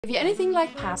If you're anything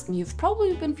like past me, you've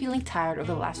probably been feeling tired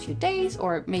over the last few days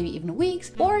or maybe even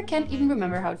weeks, or can't even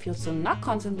remember how it feels to not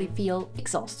constantly feel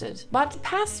exhausted. But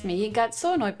past me got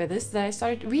so annoyed by this that I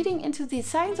started reading into the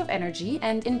science of energy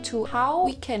and into how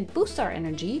we can boost our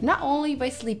energy, not only by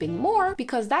sleeping more,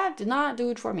 because that did not do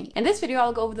it for me. In this video,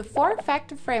 I'll go over the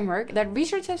 4-factor framework that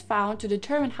research has found to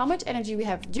determine how much energy we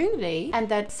have during the day, and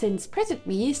that since present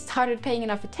me started paying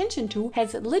enough attention to,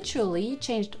 has literally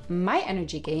changed my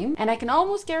energy game, and I can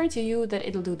almost guarantee you that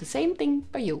it'll do the same thing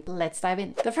for you. Let's dive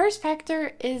in. The first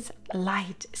factor is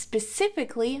light,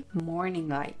 specifically morning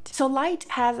light. So light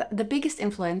has the biggest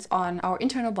influence on our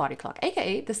internal body clock,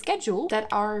 aka the schedule that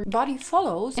our body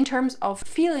follows in terms of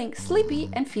feeling sleepy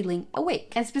and feeling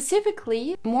awake. And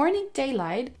specifically, morning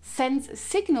daylight sends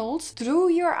signals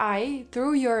through your eye,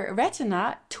 through your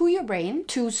retina, to your brain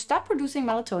to stop producing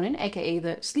melatonin, aka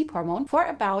the sleep hormone, for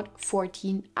about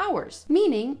 14 hours.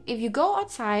 Meaning, if you go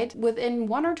outside within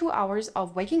 1 or 2 hours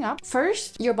of waking up,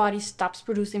 first, your body stops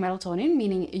producing melatonin,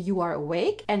 meaning you are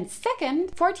awake, and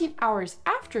second, 14 hours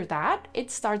after that,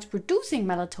 it starts producing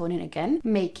melatonin again,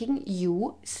 making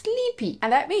you sleepy.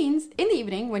 And that means in the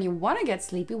evening, when you want to get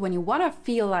sleepy, when you want to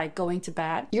feel like going to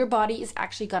bed, your body is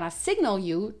actually gonna signal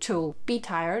you to be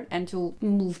tired and to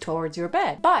move towards your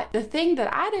bed. But the thing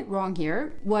that I did wrong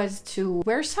here was to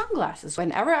wear sunglasses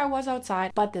whenever I was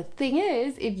outside. But the thing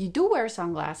is, if you do wear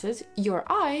sunglasses, your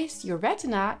eyes, your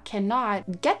retina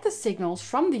cannot get the signals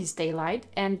from these daylight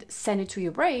and send it to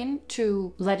your brain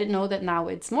to let it know that now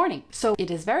it's morning. So it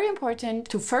is very important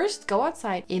to first go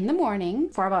outside in the morning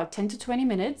for about 10 to 20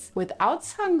 minutes without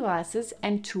sunglasses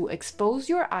and to expose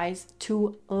your eyes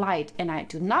to light. And I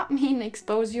do not mean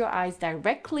expose your eyes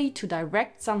directly to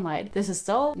direct sunlight. This is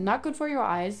still not good for your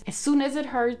eyes. As soon as it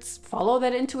hurts, follow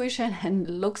that intuition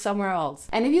and look somewhere else.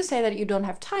 And if you say that you don't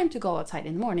have time to go outside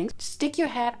in the morning, stick your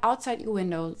head outside your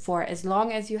window for as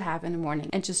long as you have in the morning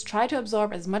and just try to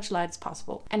absorb as much light as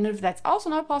possible. And if that's also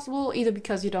not possible, either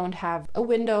because you don't have a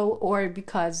window or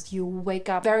because you wake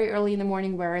up very early in the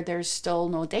morning where there's still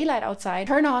no daylight outside,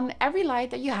 turn on every light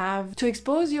that you have to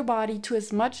expose your body to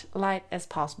as much light as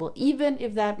possible, even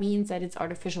if that means that it's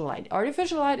artificial light.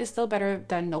 Artificial light is still better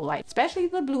than no light, especially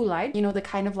the blue light, you know, the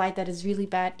kind of light that is really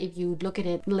bad if you look at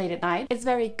it late at night. It's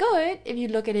very good if you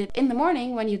look at it in the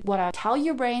morning when you want to tell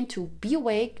your brain to be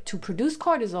awake, to produce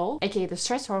cortisol, aka the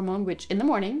stress hormone, which in the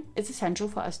morning is essential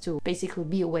for us to basically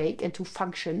be awake and to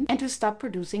function and to stop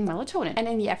producing melatonin. And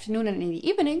in the afternoon and in the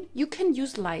evening, you can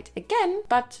use light again,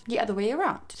 but the other way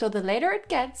around. So the later it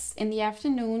gets in the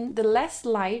afternoon, the less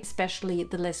light, especially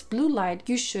the less blue light,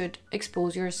 you should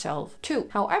expose yourself to.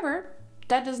 However,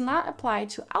 that does not apply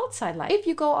to outside light. If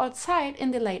you go outside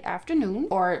in the late afternoon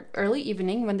or early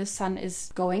evening when the sun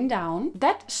is going down,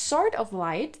 that sort of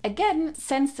light, again,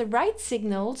 sends the right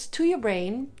signals to your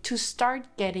brain to start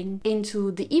getting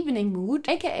into the evening mood,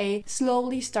 aka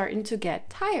slowly starting to get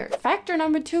tired. Factor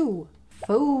number 2.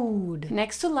 Food.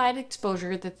 Next to light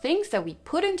exposure, the things that we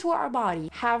put into our body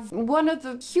have one of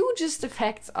the hugest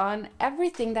effects on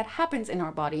everything that happens in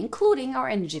our body, including our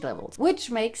energy levels, which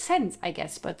makes sense, I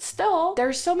guess. But still, there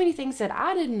are so many things that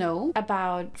I didn't know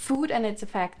about food and its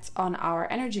effects on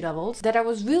our energy levels that I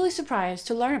was really surprised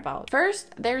to learn about.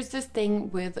 First, there's this thing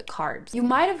with carbs. You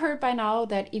might have heard by now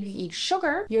that if you eat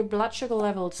sugar, your blood sugar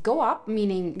levels go up,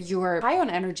 meaning you're high on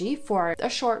energy for a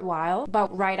short while,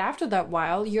 but right after that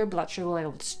while, your blood sugar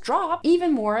levels drop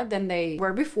even more than they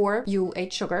were before you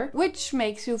ate sugar, which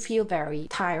makes you feel very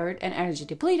tired and energy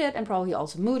depleted and probably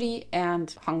also moody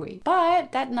and hungry.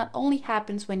 But that not only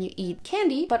happens when you eat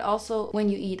candy, but also when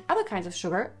you eat other kinds of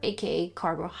sugar, aka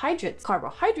carbohydrates.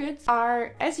 Carbohydrates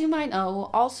are, as you might know,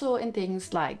 also in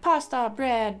things like pasta,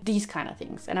 bread, these kind of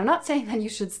things. And I'm not saying that you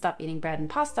should stop eating bread and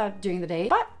pasta during the day,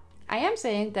 but I am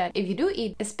saying that if you do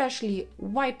eat especially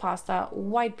white pasta,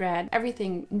 white bread,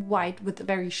 everything white with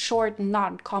very short,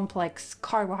 non-complex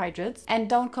carbohydrates, and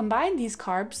don't combine these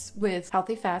carbs with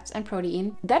healthy fats and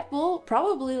protein, that will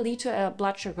probably lead to a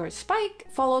blood sugar spike,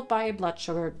 followed by a blood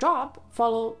sugar drop,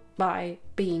 followed by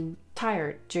being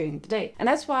tired during the day. And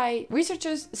that's why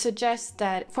researchers suggest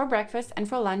that for breakfast and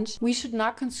for lunch, we should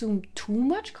not consume too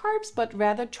much carbs, but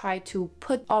rather try to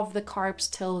put off the carbs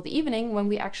till the evening when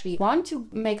we actually want to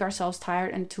make ourselves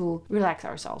tired and to relax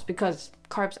ourselves, because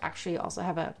carbs actually also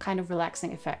have a kind of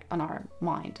relaxing effect on our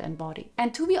mind and body.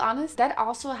 And to be honest, that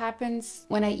also happens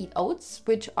when I eat oats,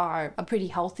 which are a pretty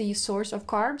healthy source of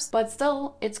carbs, but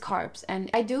still it's carbs. And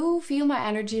I do feel my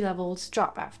energy levels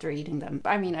drop after eating them.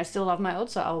 I mean, I still love my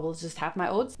oats, so I will just have my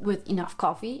oats with enough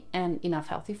coffee and enough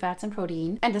healthy fats and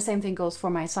protein. And the same thing goes for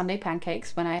my Sunday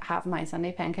pancakes. When I have my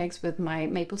Sunday pancakes with my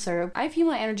maple syrup, I feel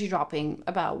my energy dropping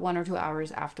about 1 or 2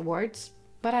 hours afterwards.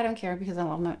 but I don't care because I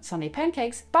love my Sunday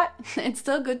pancakes. But it's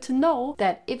still good to know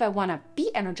that if I want to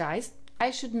be energized, I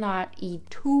should not eat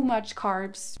too much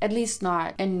carbs, at least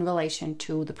not in relation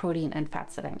to the protein and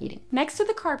fats that I'm eating. Next to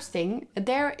the carbs thing,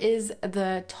 there is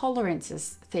the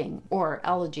tolerances thing or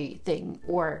allergy thing,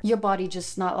 or your body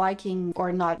just not liking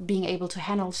or not being able to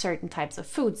handle certain types of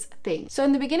foods thing. So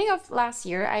in the beginning of last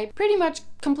year, I pretty much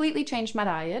completely changed my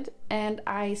diet and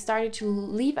I started to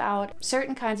leave out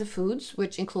certain kinds of foods,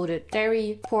 which included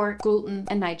dairy, pork, gluten,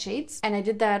 and nightshades. And I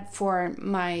did that for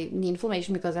my knee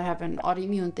inflammation because I have an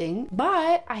autoimmune thing.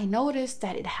 But I noticed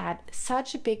that it had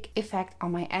such a big effect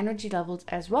on my energy levels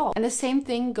as well. And the same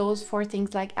thing goes for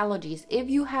things like allergies. If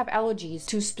you have allergies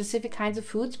to specific kinds of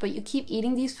foods, but you keep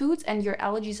eating these foods and your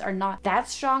allergies are not that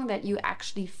strong that you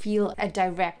actually feel a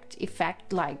direct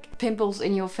effect like pimples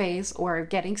in your face or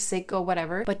getting sick or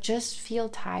whatever, but just feel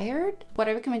tired, what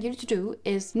I recommend you to do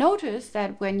is notice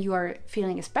that when you are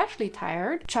feeling especially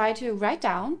tired, try to write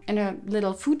down in a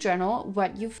little food journal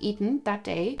what you've eaten that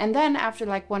day. And then after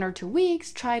like 1 or 2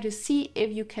 weeks, try to see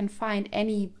if you can find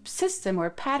any system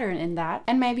or pattern in that,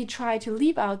 and maybe try to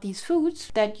leave out these foods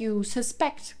that you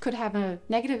suspect could have a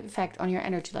negative effect on your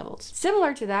energy levels.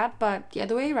 Similar to that, but the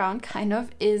other way around kind of,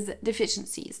 is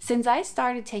deficiencies. Since I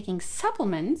started taking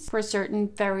supplements for certain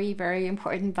very, very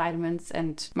important vitamins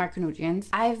and micronutrients,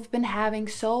 I've been having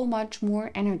so much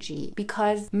more energy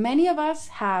because many of us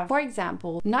have, for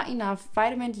example, not enough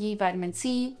vitamin D, vitamin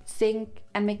C, zinc,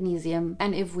 and magnesium.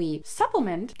 And if we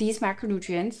supplement these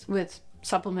macronutrients with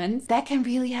supplements, that can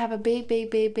really have a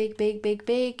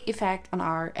big effect on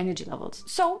our energy levels.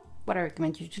 So what I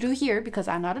recommend you to do here, because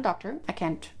I'm not a doctor, I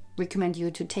can't recommend you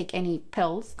to take any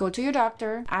pills. Go to your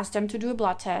doctor, ask them to do a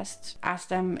blood test, ask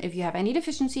them if you have any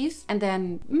deficiencies, and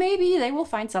then maybe they will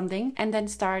find something, and then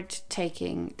start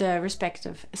taking the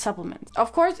respective supplements.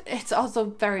 Of course, it's also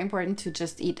very important to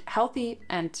just eat healthy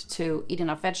and to eat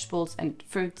enough vegetables and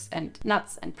fruits and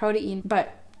nuts and protein,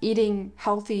 but eating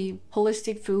healthy,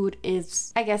 holistic food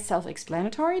is, I guess,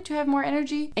 self-explanatory to have more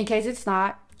energy. In case it's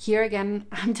not, here again,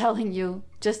 I'm telling you,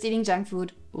 just eating junk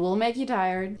food will make you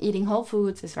tired. Eating whole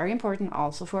foods is very important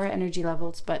also for our energy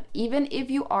levels. But even if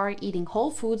you are eating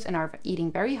whole foods and are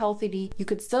eating very healthily, you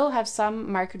could still have some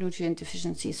micronutrient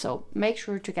deficiency. So make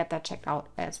sure to get that checked out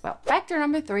as well. Factor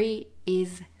number 3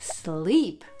 is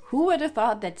sleep. Who would have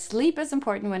thought that sleep is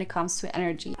important when it comes to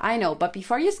energy? I know, but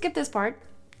before you skip this part,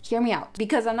 hear me out.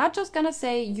 Because I'm not just gonna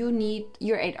say you need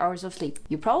your 8 hours of sleep.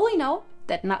 You probably know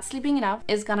that not sleeping enough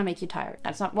is gonna make you tired.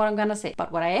 That's not what I'm gonna say.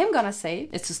 But what I am gonna say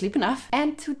is to sleep enough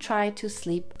and to try to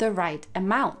sleep the right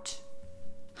amount.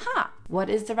 What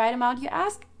is the right amount, you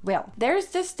ask? Well, there's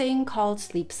this thing called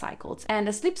sleep cycles, and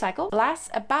a sleep cycle lasts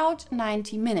about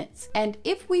 90 minutes. And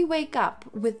if we wake up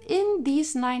within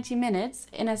these 90 minutes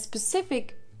in a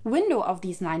specific window of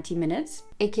these 90 minutes,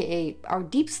 aka our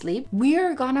deep sleep,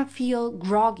 we're gonna feel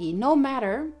groggy no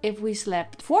matter if we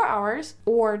slept 4 hours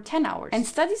or 10 hours. And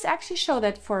studies actually show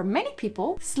that for many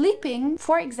people, sleeping,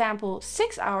 for example,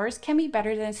 6 hours can be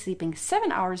better than sleeping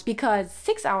 7 hours, because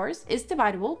 6 hours is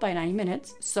divisible by 90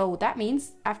 minutes. So that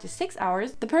means after 6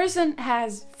 hours, the person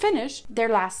has finished their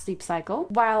last sleep cycle,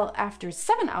 while after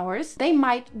 7 hours, they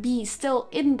might be still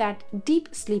in that deep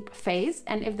sleep phase.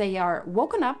 And if they are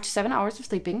woken up to 7 hours of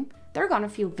sleeping, they're gonna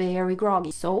feel very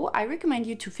groggy. So I recommend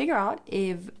you to figure out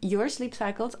if your sleep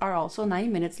cycles are also 90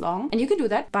 minutes long. And you can do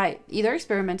that by either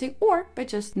experimenting or by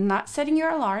just not setting your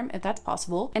alarm if that's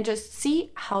possible, and just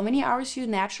see how many hours you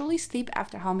naturally sleep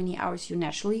after how many hours you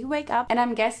naturally wake up. And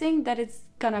I'm guessing that it's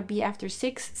gonna be after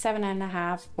 6,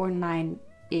 7.5, or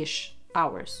 9-ish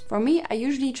hours. For me, I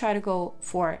usually try to go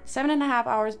for 7.5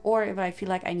 hours, or if I feel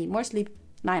like I need more sleep,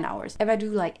 9 hours. If I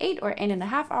do like 8 or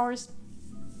 8.5 hours,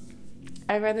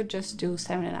 I'd rather just do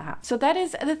 7.5. So that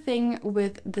is the thing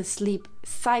with the sleep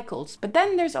cycles. But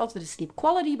then there's also the sleep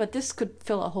quality, but this could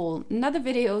fill a whole another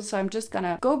video, so I'm just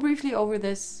gonna go briefly over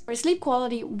this. For sleep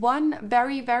quality, one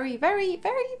very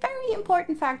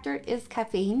important factor is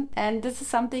caffeine. And this is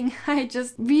something I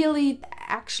just really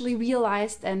actually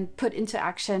realized and put into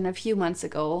action a few months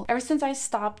ago. Ever since I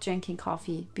stopped drinking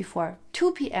coffee before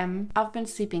 2 p.m., I've been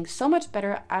sleeping so much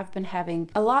better. I've been having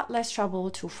a lot less trouble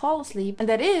to fall asleep. And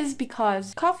that is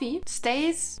because coffee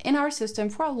stays in our system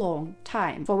for a long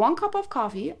time. For 1 cup of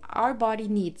coffee, our body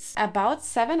needs about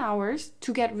 7 hours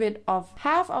to get rid of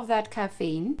half of that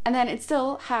caffeine, and then it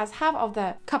still has half of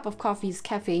the cup of coffee's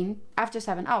caffeine after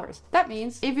 7 hours. That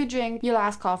means if you drink your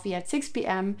last coffee at 6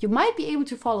 p.m., you might be able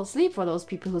to fall asleep, for those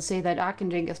people who say that I can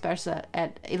drink espresso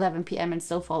at 11 p.m. and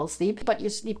still fall asleep, but your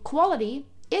sleep quality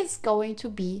is going to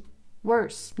be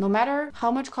worse, no matter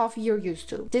how much coffee you're used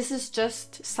to. This is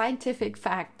just scientific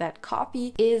fact that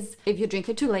coffee is, if you drink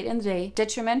it too late in the day,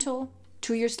 detrimental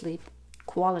to your sleep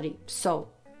quality. So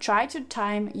try to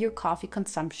time your coffee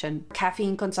consumption,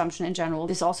 caffeine consumption in general.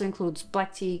 This also includes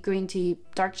black tea, green tea,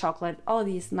 dark chocolate, all of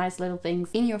these nice little things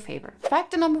in your favor.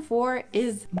 Factor number 4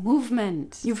 is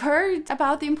movement. You've heard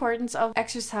about the importance of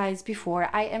exercise before,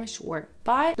 I am sure.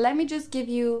 But let me just give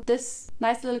you this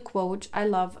nice little quote I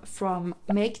love from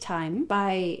Make Time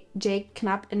by Jake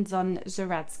Knapp and Son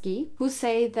Zeratsky, who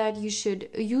say that you should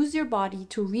use your body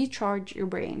to recharge your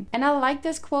brain. And I like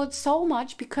this quote so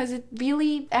much because it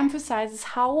really emphasizes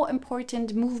how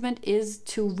important movement is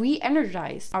to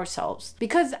re-energize ourselves.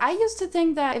 Because I used to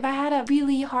think that if I had a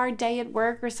really hard day at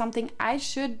work or something, I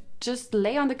should just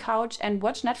lay on the couch and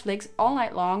watch Netflix all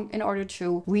night long in order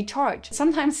to recharge.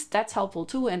 Sometimes that's helpful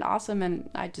too and awesome, and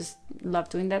I just love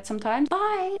doing that sometimes.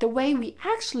 But the way we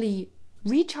actually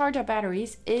recharge our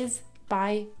batteries is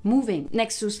by moving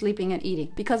next to sleeping and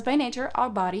eating. Because by nature, our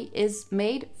body is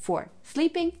made for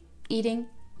sleeping, eating,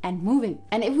 and moving.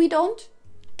 And if we don't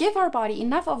give our body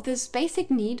enough of this basic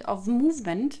need of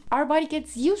movement, our body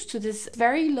gets used to this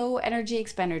very low energy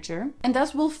expenditure and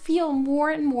thus will feel more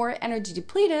and more energy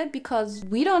depleted because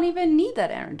we don't even need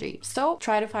that energy. So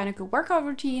try to find a good workout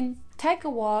routine, take a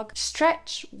walk,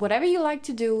 stretch, whatever you like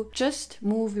to do, just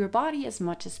move your body as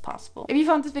much as possible. If you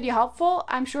found this video helpful,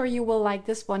 I'm sure you will like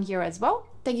this one here as well.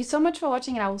 Thank you so much for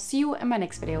watching and I will see you in my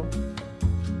next video.